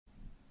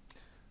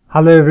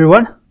Hello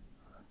everyone,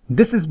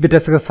 this is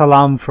Bitasika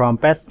Salam from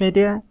Past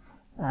Media,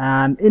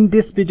 and in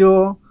this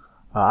video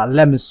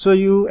let me show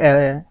you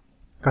a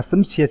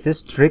custom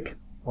CSS trick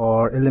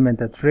or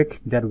Elementor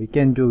trick that we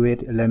can do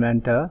with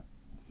Elementor.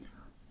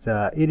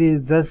 So it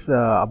is just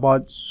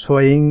about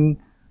showing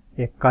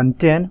a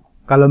content,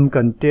 column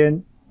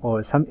content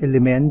or some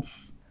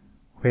elements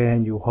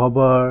when you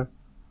hover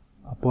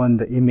upon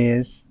the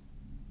image,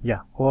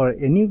 or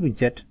any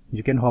widget.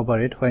 You can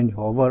hover it when you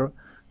hover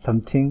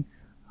something.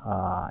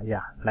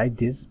 Like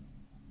this,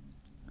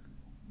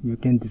 you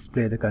can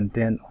display the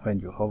content when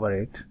you hover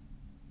it.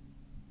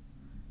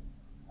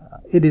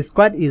 It is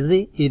quite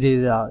easy. It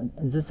is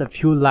just a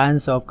few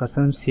lines of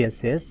custom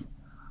CSS.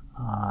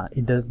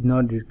 It does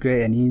not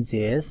require any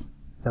JS,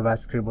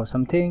 JavaScript or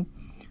something.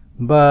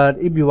 But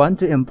if you want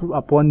to improve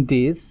upon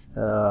this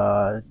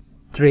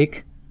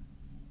trick,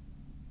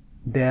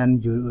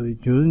 then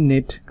you'll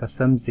need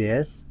custom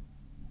JS.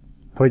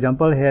 For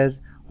example, here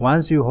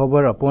once you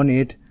hover upon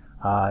it,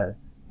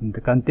 the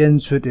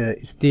content should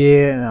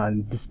stay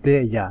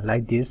display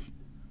like this.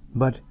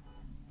 But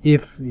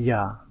if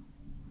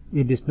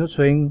it is not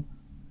showing,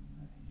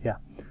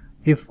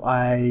 if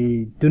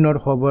I do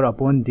not hover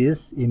upon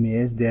this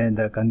image, then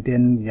the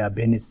content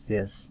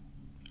vanishes.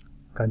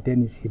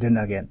 Content is hidden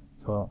again.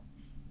 So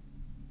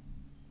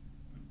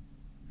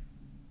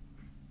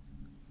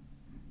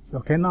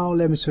okay, now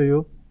let me show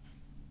you.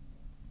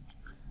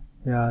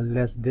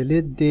 Let's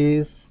delete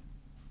this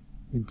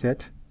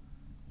widget.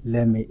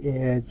 Let me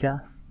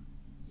add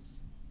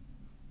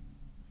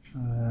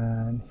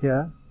and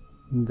here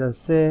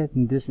just say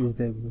this is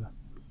the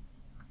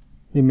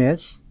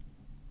image.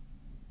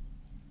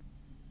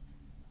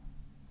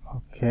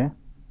 Okay,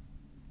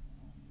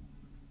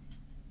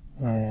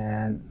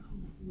 and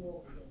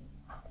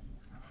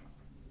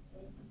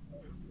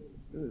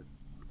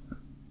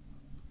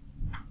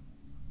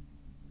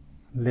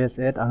let's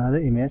add another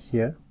image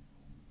here.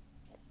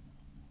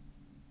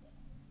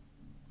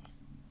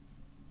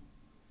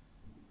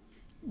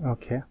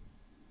 Okay,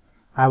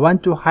 I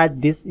want to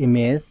hide this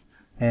image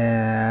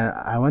and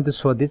I want to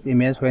show this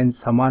image when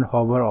someone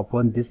hover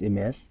upon this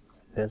image.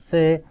 Let's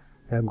say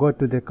go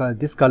to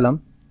this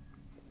column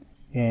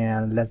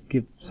and let's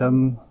give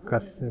some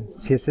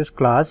CSS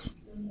class,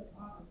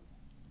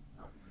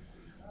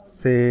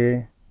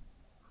 say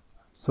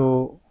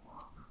so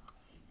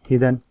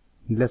hidden.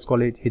 Let's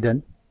call it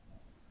hidden.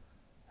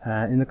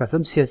 In the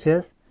custom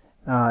CSS,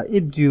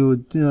 if you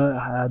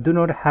do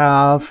not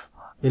have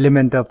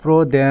Elementor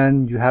Pro,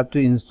 then you have to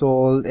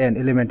install an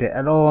Elementor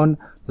add-on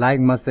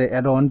like master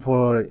add-on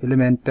for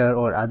Elementor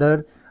or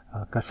other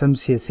custom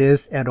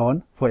CSS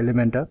add-on for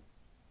Elementor.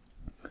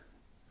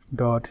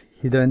 Dot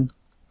hidden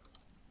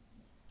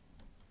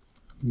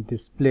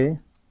display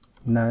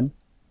none,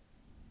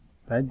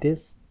 like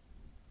this.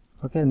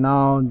 Okay,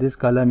 now this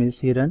column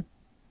is hidden,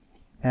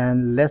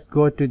 and let's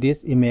go to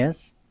this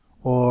image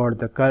or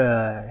the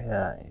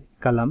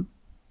column,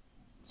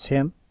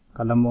 same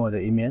column or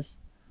the image.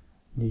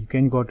 You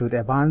can go to the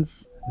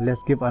advanced.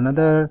 Let's give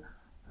another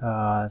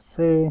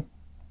say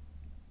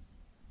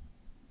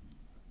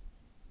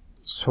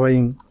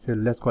showing. So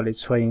let's call it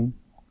showing,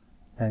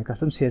 and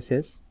custom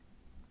CSS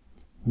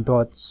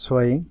dot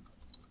showing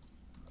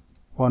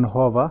on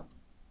hover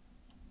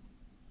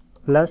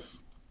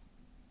plus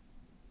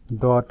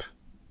dot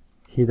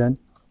hidden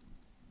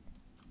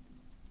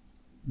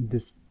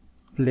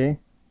display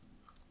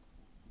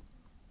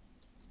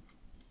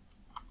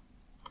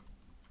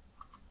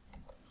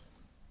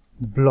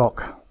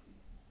block.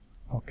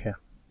 Okay,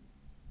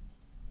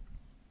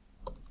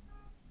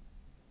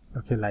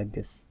 like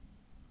this.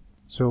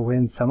 So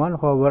when someone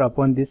hover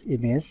upon this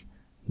image,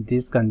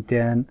 this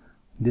content,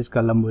 this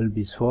column will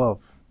be shown off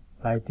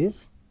like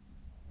this.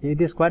 It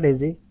is quite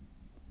easy.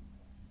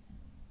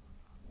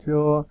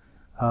 So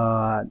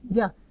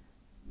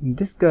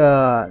this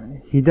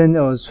hidden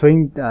or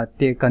showing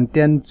the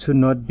content should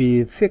not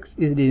be fixed.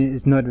 It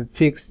is not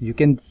fixed. You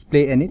can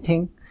display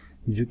anything.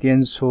 You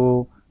can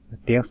show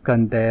text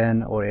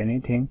content or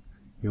anything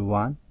you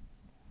want,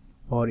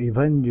 or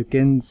even you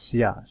can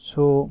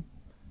so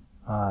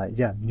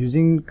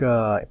using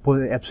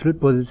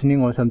absolute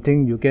positioning or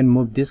something, you can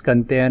move this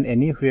content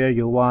anywhere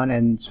you want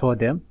and show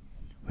them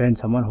when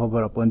someone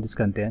hover upon this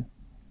content.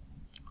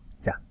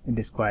 It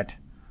is quite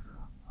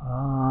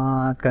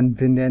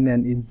convenient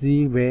and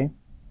easy way.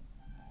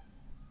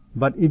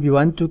 But if you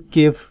want to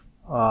keep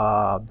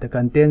the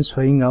content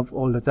showing up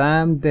all the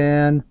time,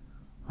 then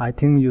I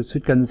think you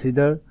should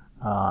consider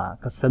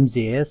custom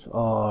JS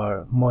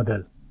or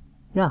model.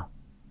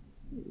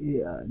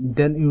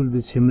 Then it will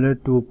be similar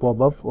to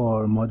pop-up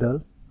or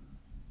model.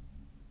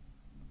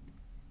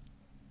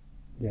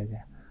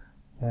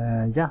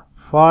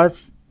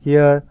 First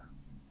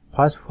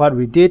what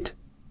we did,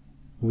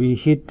 we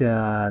hit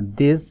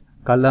this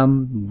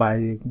column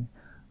by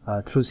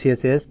through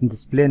CSS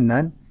display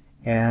none,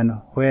 and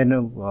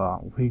when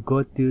we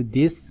go to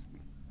this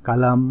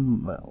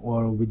column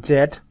or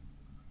widget,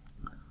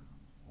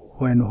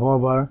 when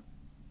hover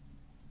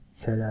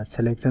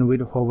selection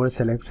with hover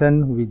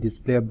selection, we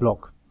display a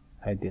block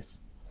like this.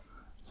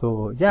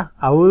 So yeah,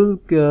 I will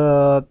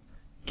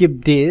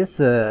keep this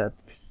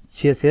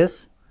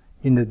CSS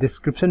in the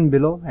description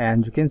below,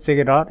 and you can check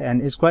it out,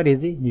 and it's quite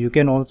easy. You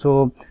can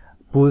also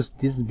push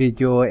this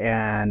video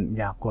and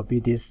yeah, copy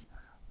this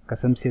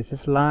custom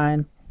CSS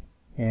line,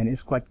 and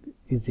it's quite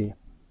easy.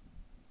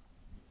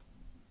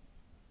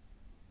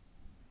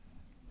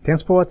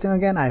 Thanks for watching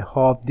again. I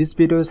hope this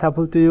video is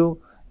helpful to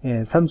you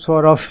and some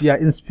sort of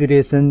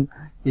inspiration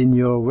in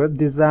your web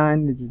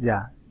design.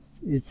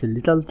 It's a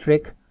little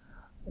trick.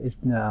 It's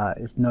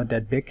not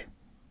that big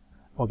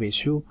of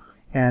issue.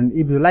 And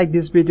if you like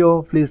this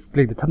video, please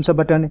click the thumbs up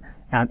button,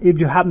 and if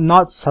you have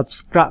not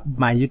subscribed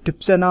my YouTube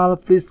channel,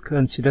 please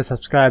consider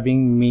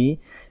subscribing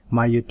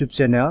my YouTube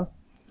channel.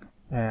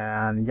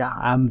 And yeah,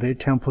 I'm very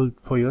thankful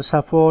for your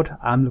support.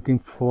 I'm looking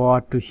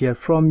forward to hear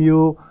from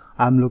you.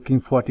 I'm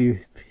looking forward to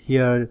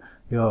hear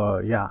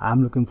your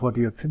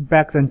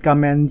feedbacks and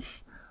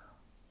comments.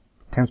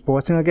 Thanks for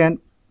watching again.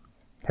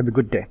 Have a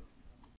good day.